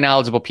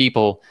semi-knowledgeable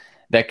people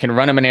that can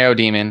run a Monero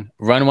daemon,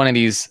 run one of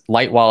these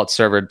light wallet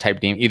server type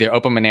daemon, either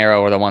Open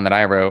Monero or the one that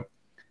I wrote,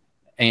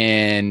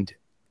 and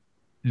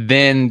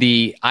then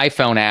the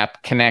iPhone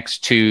app connects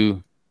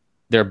to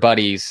their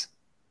buddy's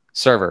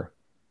server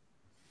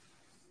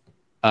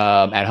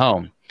at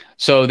home.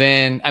 So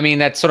then, I mean,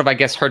 that sort of, I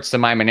guess, hurts the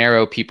My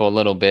Monero people a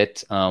little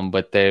bit,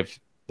 but they're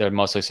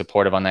mostly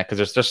supportive on that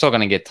because they're still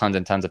going to get tons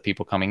and tons of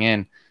people coming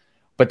in.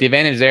 But the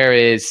advantage there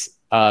is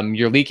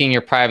you're leaking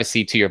your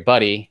privacy to your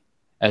buddy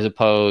as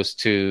opposed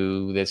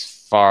to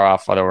this far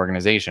off other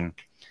organization.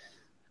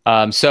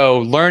 So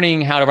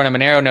learning how to run a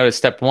Monero node is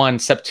step one.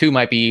 Step two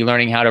might be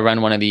learning how to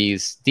run one of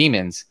these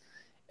daemons.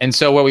 And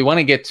so what we want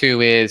to get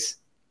to is,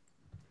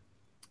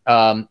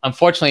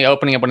 unfortunately,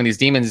 opening up one of these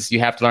daemons, you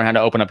have to learn how to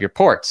open up your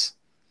ports.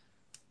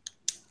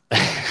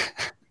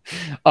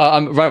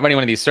 I'm running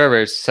one of these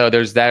servers, so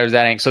there's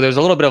that. So there's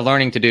a little bit of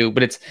learning to do,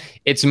 but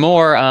it's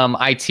more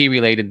IT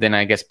related than,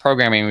 I guess,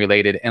 programming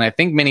related. And I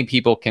think many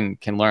people can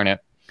learn it.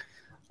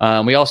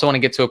 We also want to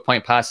get to a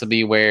point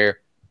possibly where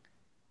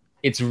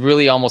it's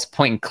really almost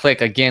point and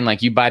click. Again,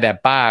 like you buy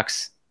that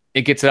box,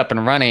 it gets it up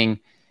and running,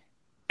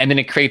 and then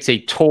it creates a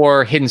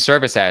Tor hidden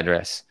service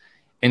address.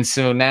 And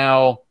so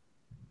now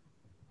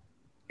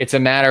it's a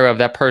matter of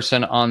that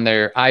person on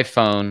their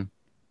iPhone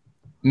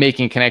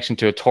making connection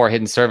to a Tor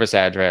hidden service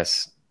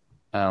address,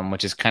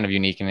 which is kind of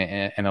unique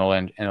and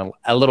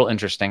a little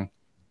interesting.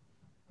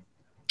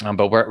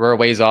 But we're a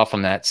ways off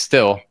from that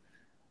still.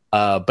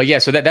 But yeah,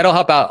 so that'll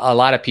help out a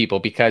lot of people,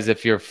 because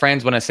if your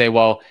friends want to say,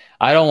 well,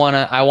 I don't want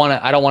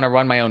to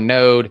run my own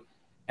node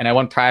and I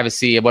want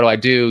privacy, what do I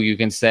do? You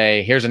can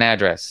say, here's an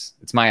address.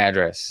 It's my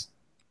address,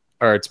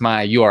 or it's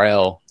my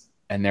URL,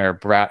 and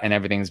and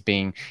everything's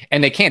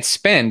and they can't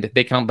spend,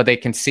 but they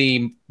can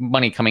see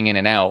money coming in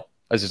and out,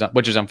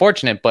 which is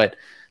unfortunate, but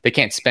they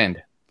can't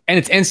spend, and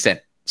it's instant.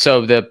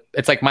 So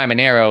it's like My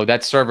Monero,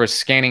 that server is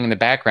scanning in the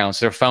background,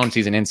 so their phone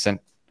sees an instant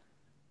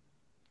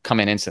come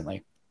in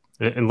instantly.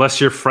 Unless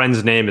your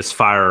friend's name is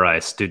Fire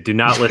Ice, dude, do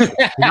not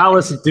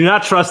listen. Do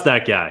not trust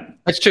that guy.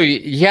 That's true.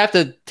 You have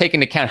to take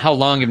into account how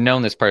long you've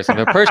known this person.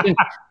 If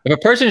a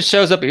person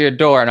shows up at your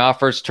door and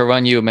offers to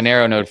run you a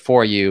Monero node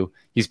for you,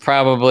 he's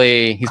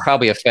probably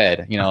a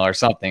Fed, or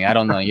something. I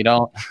don't know. You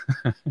don't.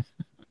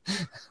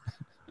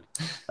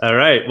 All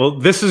right. Well,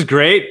 this is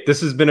great. This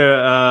has been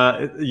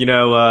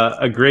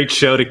a great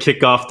show to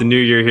kick off the new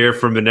year here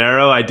for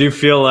Monero. I do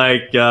feel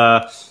like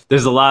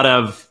there's a lot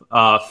of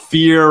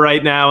fear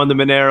right now in the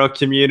Monero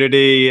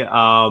community,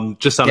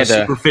 just on a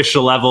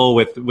superficial level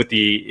with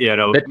the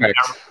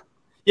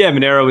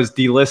Monero is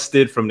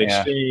delisted from the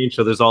exchange,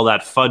 so there's all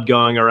that FUD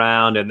going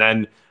around, and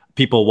then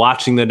people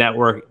watching the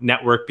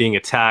network being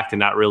attacked and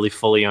not really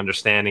fully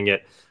understanding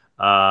it.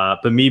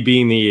 But me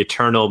being the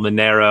eternal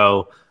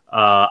Monero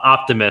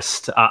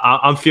optimist,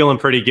 I'm feeling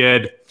pretty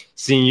good.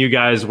 Seeing you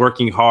guys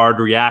working hard,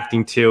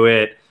 reacting to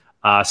it,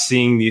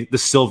 seeing the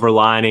silver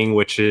lining,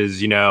 which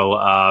is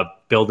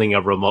building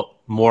a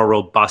more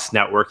robust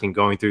network and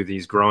going through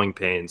these growing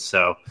pains.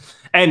 So,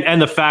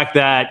 and the fact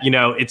that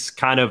it's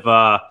kind of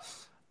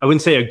I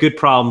wouldn't say a good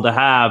problem to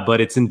have, but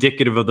it's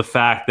indicative of the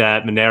fact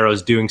that Monero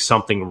is doing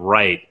something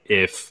right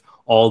if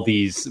all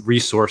these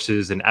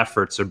resources and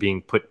efforts are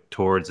being put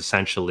towards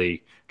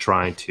essentially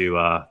trying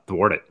to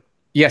thwart it.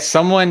 Yes,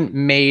 someone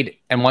made,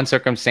 in one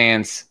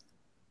circumstance,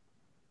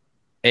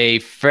 a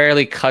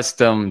fairly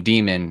custom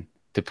daemon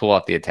to pull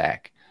off the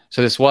attack.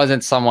 So this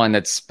wasn't someone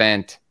that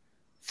spent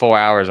 4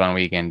 hours on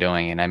weekend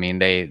doing it. I mean,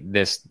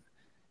 this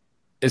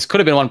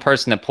could have been one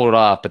person that pulled it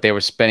off, but they were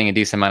spending a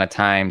decent amount of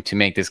time to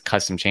make these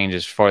custom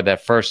changes for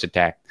that first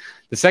attack.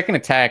 The second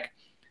attack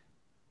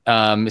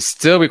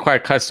still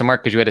required custom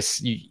work because you had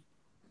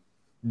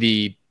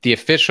the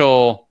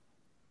official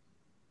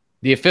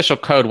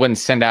code wouldn't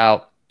send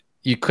out.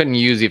 You couldn't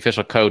use the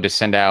official code to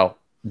send out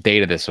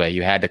data this way.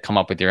 You had to come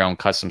up with your own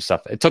custom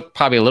stuff. It took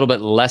probably a little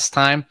bit less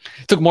time.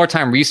 It took more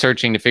time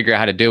researching to figure out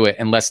how to do it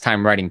and less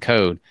time writing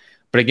code.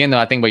 But again, though,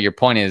 I think what your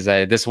point is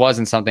that this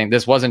wasn't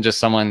just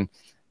someone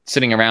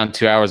sitting around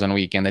 2 hours on a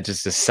weekend that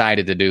just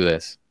decided to do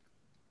this.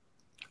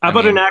 How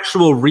about an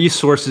actual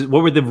resources?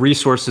 What were the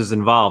resources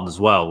involved as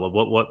well?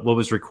 What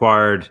was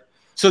required?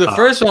 So the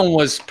first one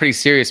was pretty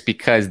serious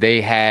because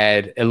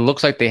it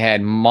looks like they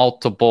had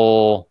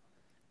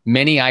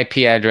many IP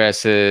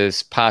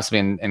addresses, possibly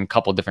in a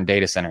couple of different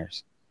data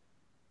centers.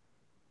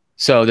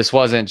 So this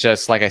wasn't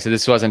just, like I said,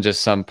 this wasn't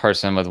just some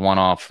person with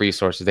one-off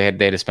resources. They had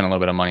to spend a little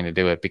bit of money to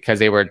do it because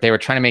they were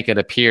trying to make it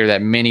appear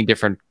that many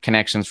different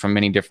connections from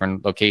many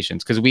different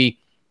locations. Because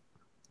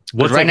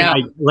what's right now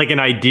like an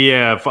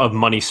idea of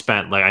money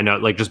spent? Like I know,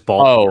 like just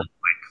ballpark. Like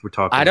we're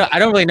talking. I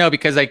don't really know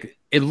because like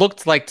it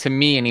looked like to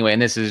me anyway,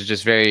 and this is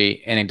just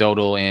very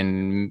anecdotal.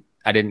 And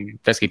I didn't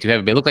investigate too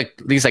heavily, but it looked like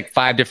at least like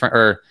 5 different,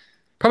 or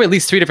probably at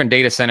least 3 different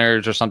data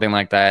centers or something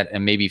like that,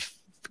 and maybe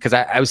because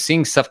I was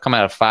seeing stuff come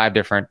out of 5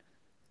 different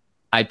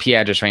IP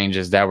address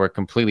ranges that were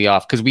completely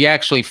off, because we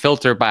actually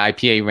filter by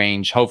IPA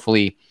range,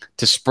 hopefully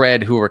to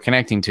spread who we're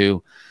connecting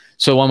to.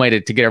 So one way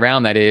to get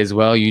around that is,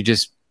 well, you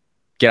just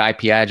get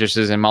IP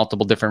addresses in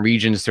multiple different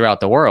regions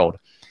throughout the world.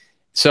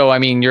 So, I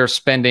mean, you're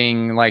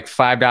spending like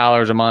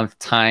 $5 a month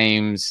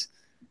times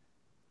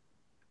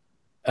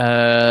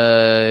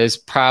is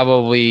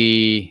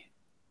probably,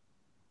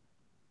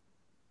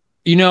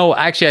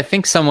 actually, I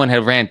think someone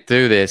had ran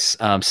through this.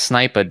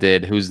 Snipa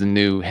did, who's the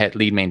new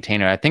lead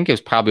maintainer. I think it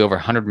was probably over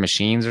 100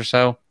 machines or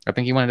so. I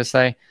think he wanted to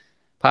say,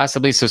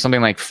 possibly. So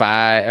something like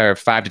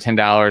 $5 to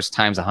 $10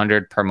 times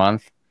 100 per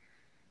month.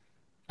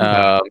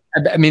 Okay.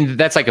 I mean,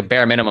 that's like a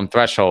bare minimum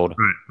threshold.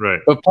 Right.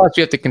 But plus,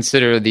 you have to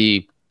consider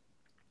the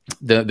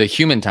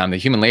human time, the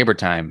human labor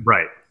time.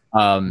 Right.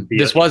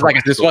 This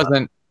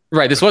wasn't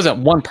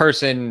one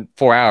person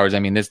 4 hours. I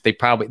mean,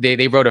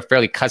 they wrote a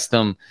fairly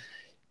custom,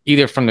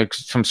 either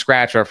from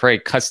scratch or a very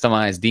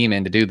customized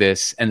daemon to do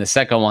this. And the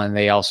second one,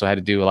 they also had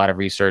to do a lot of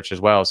research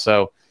as well.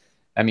 So,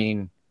 I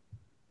mean,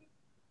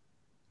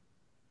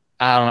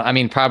 I don't know. I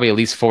mean, probably at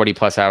least 40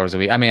 plus hours a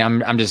week. I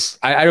mean,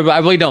 I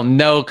really don't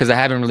know, because I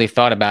haven't really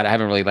thought about it. I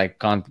haven't really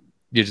gone.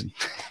 You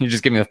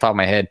just give me the thought in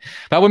my head.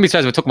 But I wouldn't be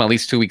surprised if it took me at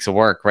least 2 weeks of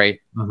work, right?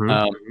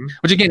 Mm-hmm.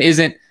 Which again it's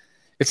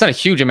not a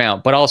huge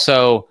amount, but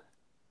also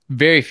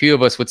very few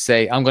of us would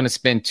say, I'm going to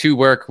spend 2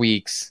 work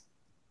weeks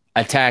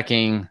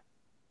attacking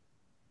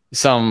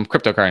some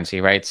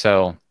cryptocurrency, right?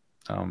 So,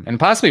 and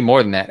possibly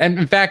more than that. And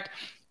in fact,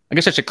 I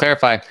guess I should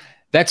clarify,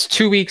 that's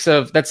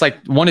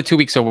like 1 to 2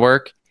 weeks of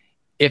work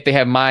if they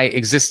have my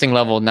existing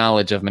level of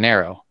knowledge of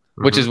Monero,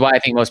 which is why I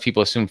think most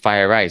people assume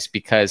FireIce,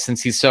 because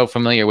since he's so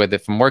familiar with it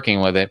from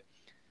working with it,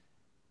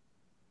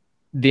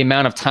 the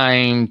amount of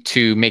time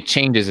to make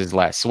changes is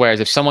less. Whereas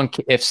if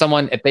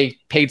they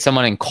paid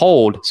someone in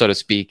cold, so to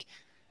speak,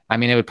 I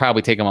mean, it would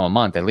probably take them a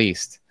month at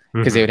least,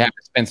 because they would have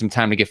to spend some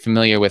time to get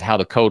familiar with how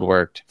the code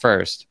worked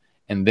first,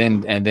 and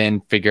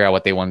then figure out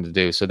what they wanted to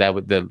do. So that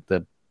would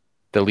the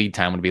lead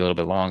time would be a little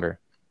bit longer.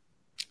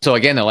 So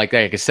again, though, like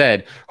I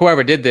said,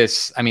 whoever did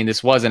this, I mean,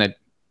 this wasn't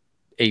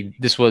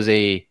this was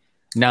a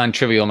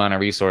non-trivial amount of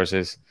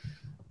resources.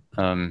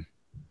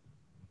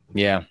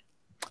 Yeah.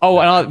 Oh,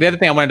 and the other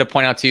thing I wanted to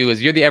point out to you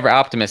is you're the ever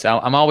optimist.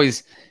 I'm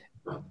always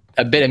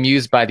a bit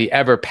amused by the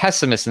ever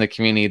pessimists in the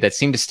community that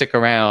seem to stick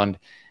around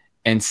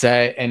and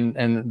say,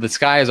 and the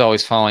sky is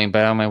always falling.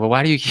 But I'm like, well,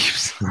 why do you keep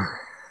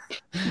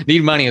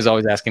Need Money is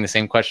always asking the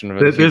same question.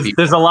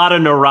 There's a lot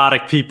of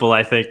neurotic people,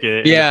 I think.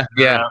 Yeah.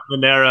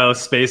 Monero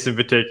space in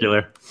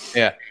particular.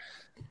 Yeah,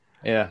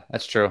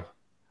 that's true.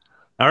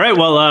 All right.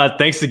 Well,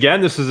 thanks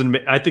again.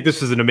 I think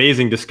this was an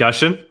amazing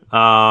discussion,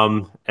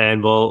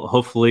 and we'll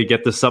hopefully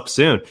get this up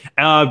soon.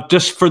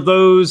 Just for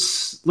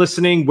those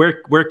listening,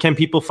 where can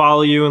people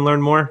follow you and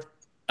learn more?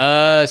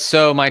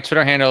 So my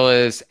Twitter handle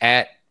is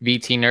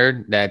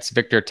 @VTNerd. That's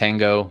Victor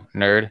Tango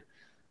Nerd.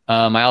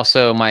 I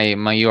also my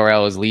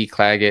URL is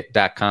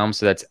leeclaggett.com.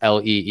 So that's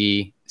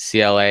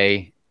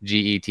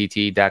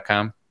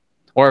LEECLAGETT.com.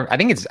 Or I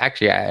think it's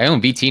actually, I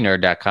own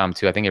VTNerd.com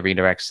too. I think it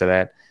redirects to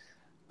that.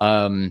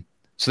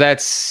 So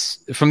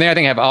that's from there. I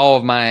think I have all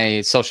of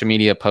my social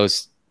media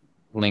posts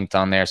linked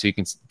on there, so you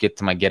can get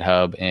to my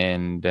GitHub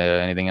and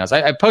anything else.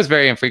 I post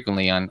very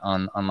infrequently on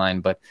online,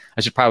 but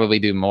I should probably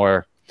do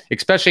more,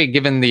 especially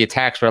given the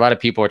attacks where a lot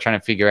of people are trying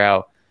to figure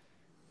out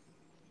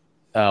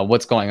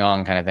what's going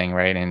on, kind of thing,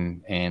 right?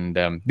 And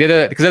the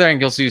other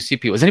angles you see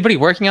people, is anybody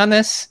working on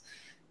this?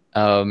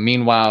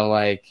 Meanwhile,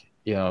 a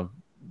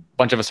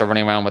bunch of us are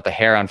running around with the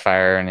hair on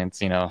fire, and it's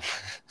anyway.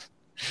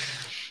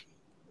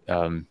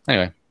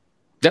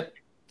 Yep,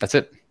 that's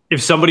it.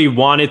 If somebody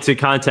wanted to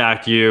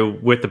contact you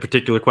with a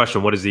particular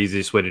question, what is the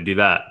easiest way to do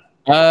that?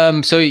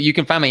 So you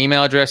can find my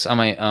email address on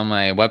my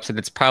website.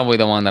 It's probably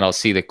the one that I'll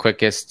see the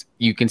quickest.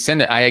 You can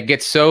send it. I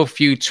get so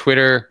few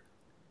Twitter.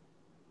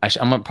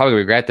 I'm gonna probably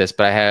regret this,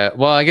 but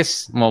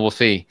we'll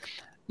see.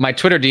 My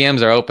Twitter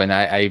DMs are open.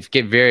 I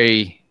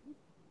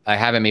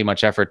haven't made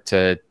much effort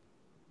to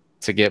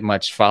get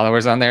much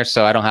followers on there,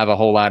 so I don't have a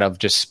whole lot of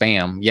just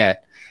spam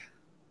yet.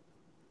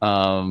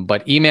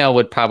 But email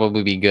would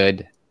probably be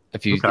good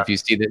if you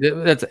see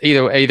that. That's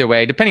either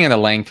way, depending on the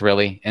length,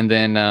 really. And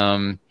then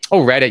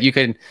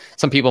Reddit.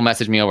 Some people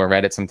message me over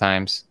Reddit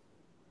sometimes.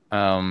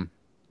 The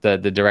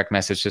direct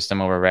message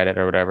system over Reddit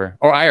or whatever,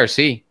 or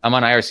IRC. I'm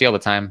on IRC all the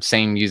time.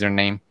 Same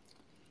username.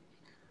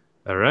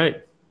 All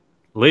right,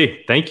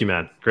 Lee. Thank you,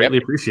 man. Greatly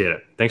appreciate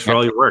it. Thanks for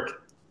all your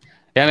work.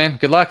 Yeah, man.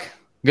 Good luck.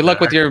 Good luck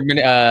with your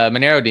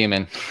Monero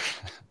daemon.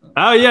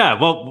 Oh yeah,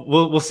 well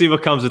we'll see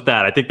what comes with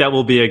that. I think that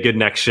will be a good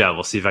next show.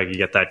 We'll see if I can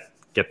get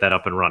that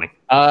up and running.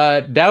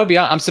 That would be.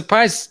 I'm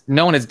surprised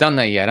no one has done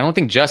that yet. I don't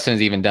think Justin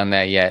has even done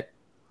that yet.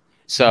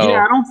 So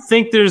yeah, I don't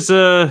think there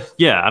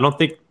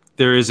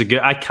is a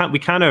good. We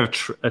kind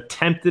of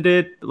attempted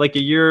it like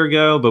a year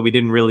ago, but we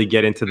didn't really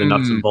get into the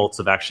nuts and bolts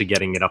of actually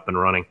getting it up and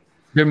running.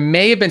 There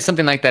may have been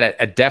something like that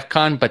at DEF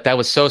CON, but that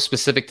was so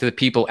specific to the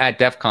people at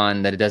DEF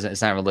CON that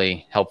it's not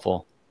really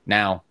helpful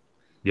now.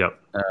 Yep.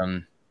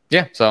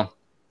 Yeah. So.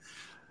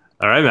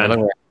 All right,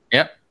 man.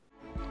 Yep.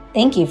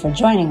 Thank you for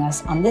joining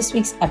us on this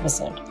week's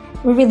episode.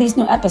 We release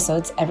new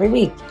episodes every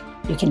week.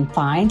 You can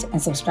find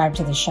and subscribe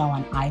to the show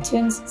on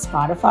iTunes,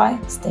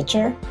 Spotify,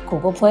 Stitcher,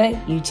 Google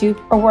Play,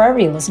 YouTube, or wherever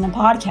you listen to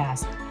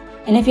podcasts.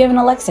 And if you have an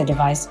Alexa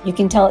device, you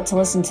can tell it to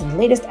listen to the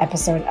latest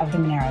episode of the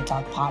Monero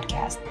Talk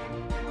podcast.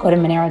 Go to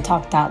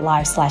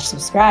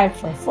monerotalk.live/subscribe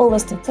for a full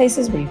list of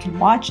places where you can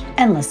watch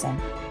and listen.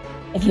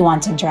 If you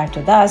want to interact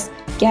with us,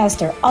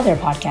 guests, or other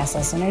podcast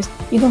listeners,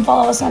 you can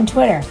follow us on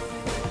Twitter.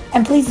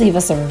 And please leave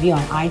us a review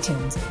on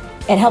iTunes.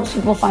 It helps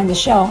people find the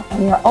show,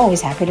 and we are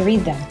always happy to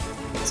read them.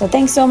 So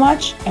thanks so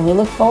much, and we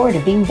look forward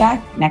to being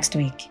back next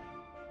week.